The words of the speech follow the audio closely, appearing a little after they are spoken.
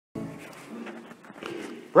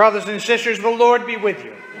Brothers and sisters, the Lord be with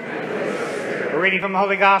you. A reading from the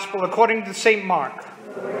Holy Gospel according to St. Mark.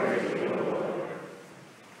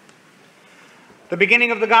 The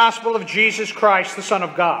beginning of the Gospel of Jesus Christ, the Son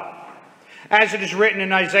of God. As it is written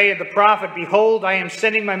in Isaiah the prophet, "Behold, I am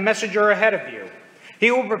sending my messenger ahead of you. He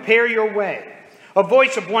will prepare your way. A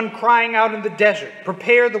voice of one crying out in the desert,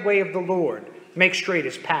 prepare the way of the Lord, make straight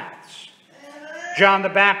his paths." John the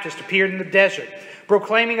Baptist appeared in the desert,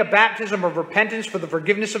 proclaiming a baptism of repentance for the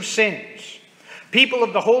forgiveness of sins. People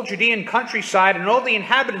of the whole Judean countryside and all the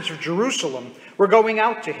inhabitants of Jerusalem were going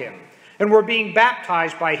out to him and were being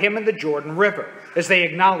baptized by him in the Jordan River as they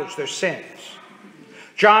acknowledged their sins.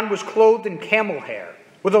 John was clothed in camel hair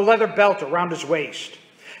with a leather belt around his waist.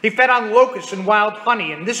 He fed on locusts and wild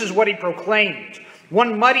honey, and this is what he proclaimed: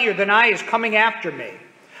 "One mightier than I is coming after me.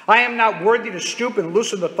 I am not worthy to stoop and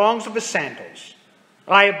loosen the thongs of his sandals.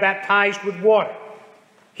 I have baptized with water.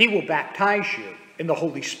 He will baptize you in the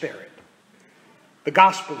Holy Spirit." The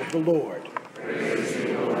Gospel of the Lord. Praise to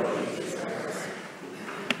you, Lord Jesus Christ.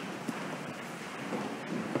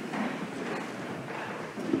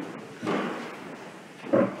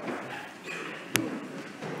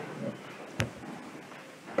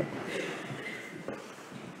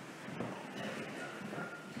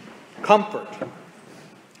 Comfort.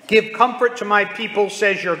 Give comfort to my people,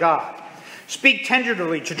 says your God. Speak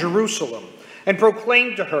tenderly to Jerusalem and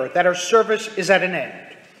proclaim to her that her service is at an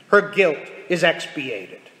end. Her guilt is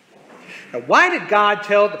expiated. Now, why did God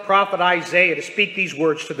tell the prophet Isaiah to speak these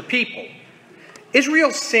words to the people?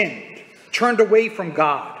 Israel sinned, turned away from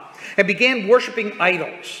God, and began worshiping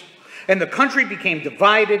idols. And the country became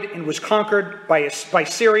divided and was conquered by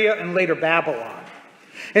Syria and later Babylon.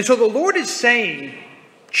 And so the Lord is saying,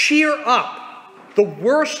 cheer up. The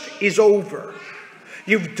worst is over.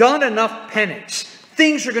 You've done enough penance.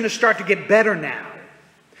 Things are going to start to get better now.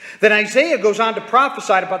 Then Isaiah goes on to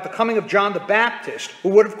prophesy about the coming of John the Baptist, who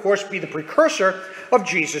would, of course, be the precursor of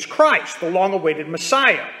Jesus Christ, the long-awaited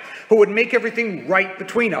Messiah, who would make everything right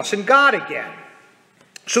between us and God again.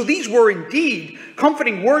 So these were indeed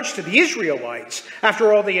comforting words to the Israelites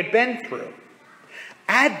after all they had been through.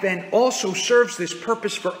 Advent also serves this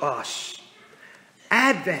purpose for us.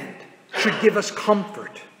 Advent should give us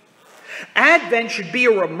comfort. Advent should be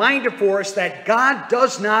a reminder for us that God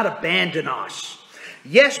does not abandon us.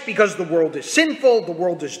 Yes, because the world is sinful, the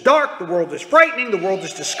world is dark, the world is frightening, the world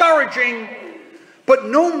is discouraging, but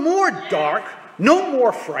no more dark, no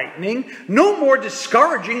more frightening, no more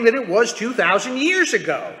discouraging than it was 2,000 years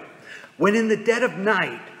ago, when in the dead of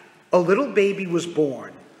night, a little baby was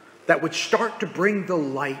born that would start to bring the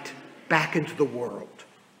light back into the world.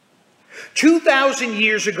 2,000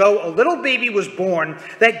 years ago, a little baby was born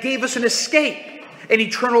that gave us an escape, an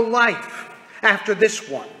eternal life after this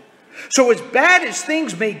one. So as bad as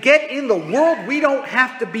things may get in the world, we don't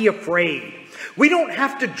have to be afraid. We don't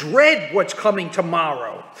have to dread what's coming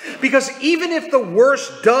tomorrow. Because even if the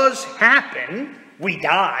worst does happen, we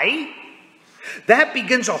die, that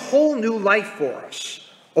begins a whole new life for us,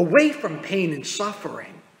 away from pain and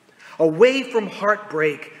suffering, away from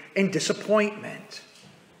heartbreak and disappointment.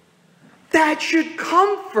 That should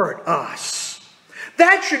comfort us.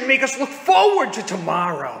 That should make us look forward to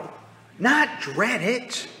tomorrow, not dread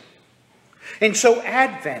it. And so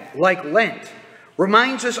Advent, like Lent,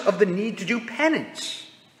 reminds us of the need to do penance.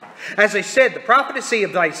 As I said, the prophecy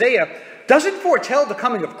of Isaiah doesn't foretell the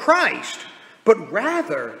coming of Christ, but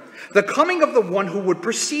rather the coming of the one who would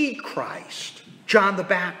precede Christ, John the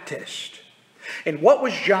Baptist. And what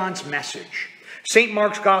was John's message? St.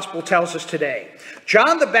 Mark's Gospel tells us today,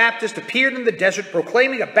 John the Baptist appeared in the desert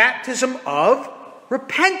proclaiming a baptism of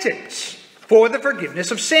repentance for the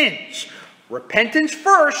forgiveness of sins. Repentance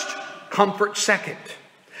first, comfort second.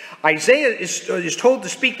 Isaiah is told to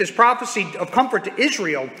speak this prophecy of comfort to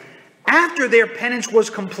Israel after their penance was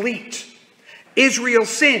complete. Israel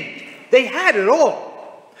sinned. They had it all.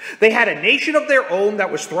 They had a nation of their own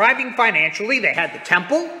that was thriving financially. They had the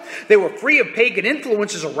temple. They were free of pagan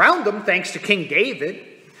influences around them thanks to King David.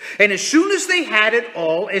 And as soon as they had it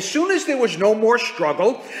all, as soon as there was no more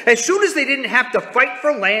struggle, as soon as they didn't have to fight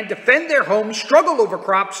for land, defend their homes, struggle over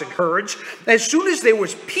crops and herds, as soon as there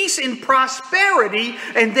was peace and prosperity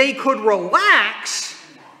and they could relax,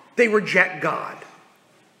 they reject God.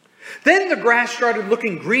 Then the grass started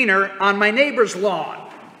looking greener on my neighbor's lawn.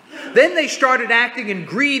 Then they started acting in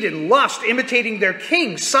greed and lust, imitating their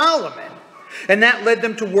king, Solomon. And that led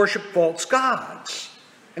them to worship false gods.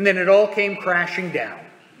 And then it all came crashing down.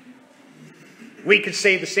 We could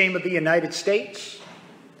say the same of the United States.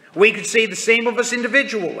 We could say the same of us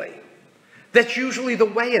individually. That's usually the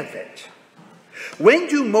way of it. When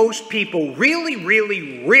do most people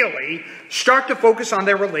really start to focus on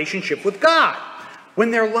their relationship with God?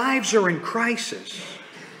 When their lives are in crisis,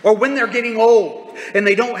 or when they're getting old and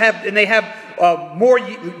they have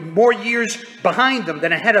more years behind them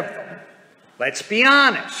than ahead of them. Let's be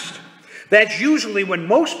honest. That's usually when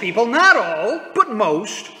most people, not all, but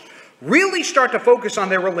most, really start to focus on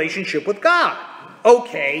their relationship with God.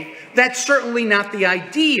 Okay, that's certainly not the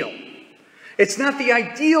ideal. It's not the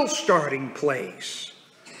ideal starting place.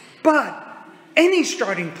 But any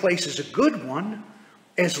starting place is a good one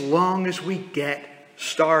as long as we get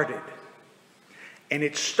started. And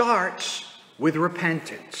it starts with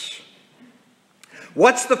repentance.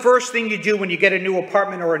 What's the first thing you do when you get a new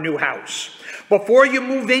apartment or a new house? Before you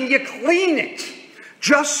move in, you clean it.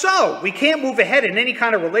 Just so. We can't move ahead in any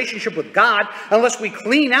kind of relationship with God unless we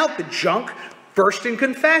clean out the junk first in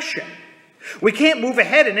confession. We can't move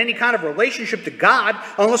ahead in any kind of relationship to God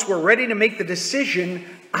unless we're ready to make the decision,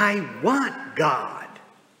 I want God.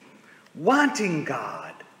 Wanting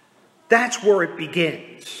God. That's where it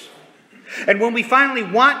begins. And when we finally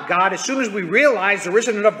want God, as soon as we realize there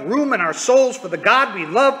isn't enough room in our souls for the God we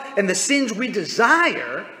love and the sins we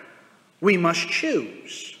desire, we must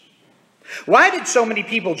choose. Why did so many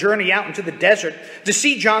people journey out into the desert to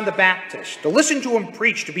see John the Baptist, to listen to him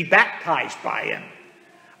preach, to be baptized by him?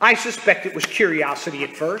 I suspect it was curiosity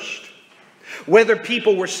at first. Whether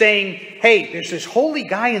people were saying, hey, there's this holy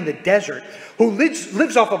guy in the desert who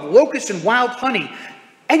lives off of locusts and wild honey,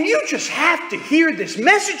 and you just have to hear this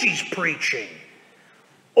message he's preaching.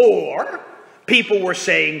 Or people were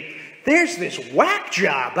saying, there's this whack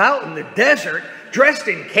job out in the desert dressed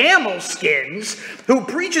in camel skins who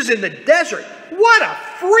preaches in the desert. What a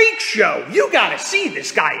freak show. You got to see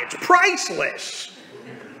this guy. It's priceless.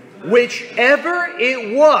 Whichever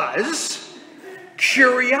it was,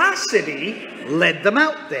 curiosity led them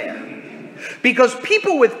out there. Because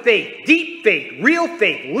people with faith, deep faith, real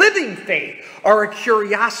faith, living faith, are a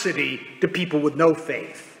curiosity to people with no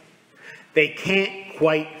faith. They can't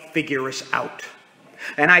quite figure us out.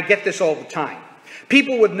 And I get this all the time.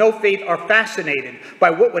 People with no faith are fascinated by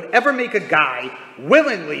what would ever make a guy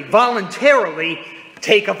willingly, voluntarily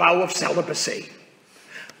take a vow of celibacy.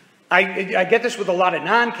 I get this with a lot of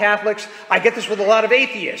non-Catholics. I get this with a lot of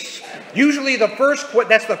atheists. Usually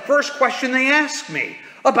that's the first question they ask me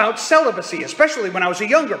about celibacy, especially when I was a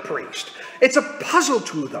younger priest. It's a puzzle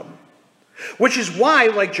to them. Which is why,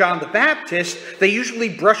 like John the Baptist, they usually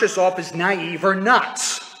brush us off as naive or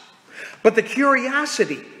nuts. But the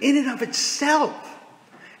curiosity, in and of itself,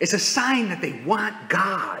 is a sign that they want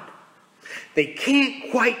God. They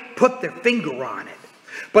can't quite put their finger on it,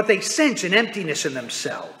 but they sense an emptiness in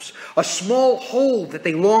themselves, a small hole that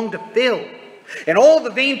they long to fill. And all the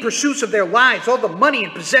vain pursuits of their lives, all the money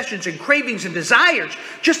and possessions and cravings and desires,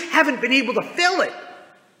 just haven't been able to fill it.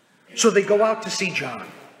 So they go out to see John.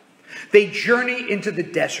 They journey into the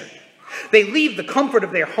desert. They leave the comfort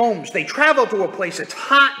of their homes. They travel to a place that's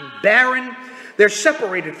hot and barren. They're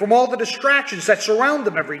separated from all the distractions that surround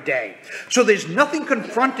them every day. So there's nothing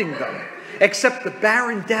confronting them except the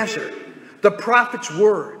barren desert, the prophet's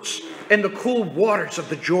words, and the cool waters of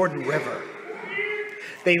the Jordan River.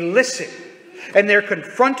 They listen, and they're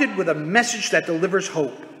confronted with a message that delivers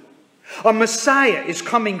hope. A Messiah is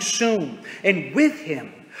coming soon, and with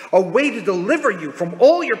him, a way to deliver you from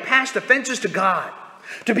all your past offenses to God,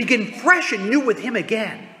 to begin fresh and new with him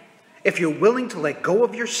again, if you're willing to let go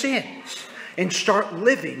of your sins and start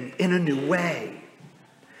living in a new way.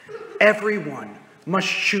 Everyone must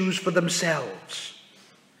choose for themselves.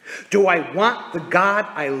 Do I want the God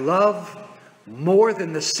I love more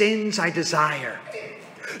than the sins I desire?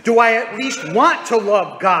 Do I at least want to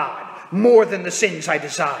love God more than the sins I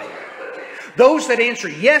desire? Those that answer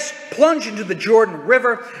yes plunge into the Jordan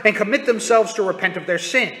River and commit themselves to repent of their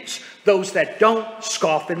sins. Those that don't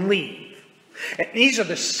scoff and leave. And these are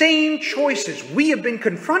the same choices we have been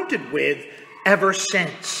confronted with ever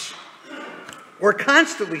since. We're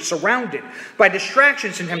constantly surrounded by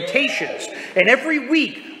distractions and temptations, and every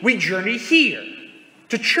week we journey here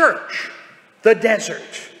to church, the desert.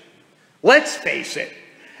 Let's face it,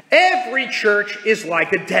 every church is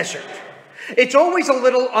like a desert. It's always a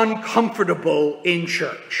little uncomfortable in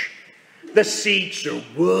church. The seats are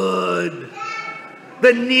wood.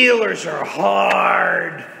 The kneelers are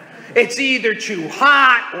hard. It's either too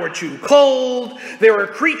hot or too cold. There are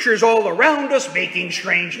creatures all around us making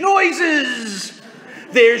strange noises.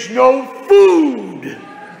 There's no food.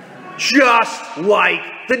 Just like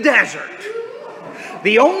the desert.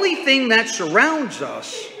 The only thing that surrounds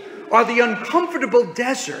us are the uncomfortable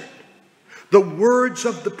desert, the words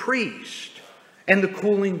of the priest, and the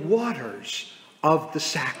cooling waters of the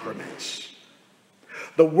sacraments.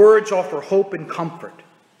 The words offer hope and comfort.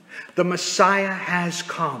 The Messiah has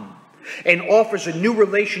come and offers a new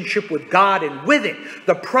relationship with God, and with it,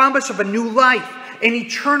 the promise of a new life, an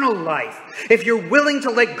eternal life, if you're willing to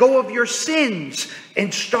let go of your sins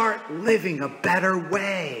and start living a better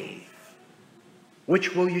way.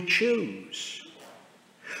 Which will you choose?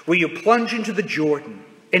 Will you plunge into the Jordan,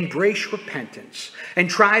 embrace repentance, and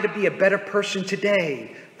try to be a better person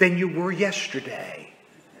today than you were yesterday?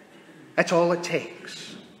 That's all it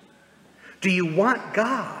takes. Do you want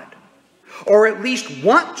God? Or at least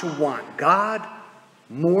want to want God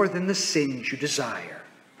more than the sins you desire?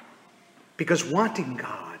 Because wanting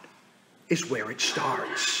God is where it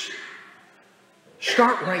starts.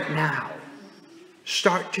 Start right now.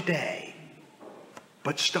 Start today.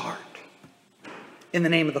 But start. In the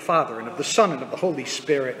name of the Father, and of the Son, and of the Holy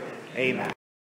Spirit, amen.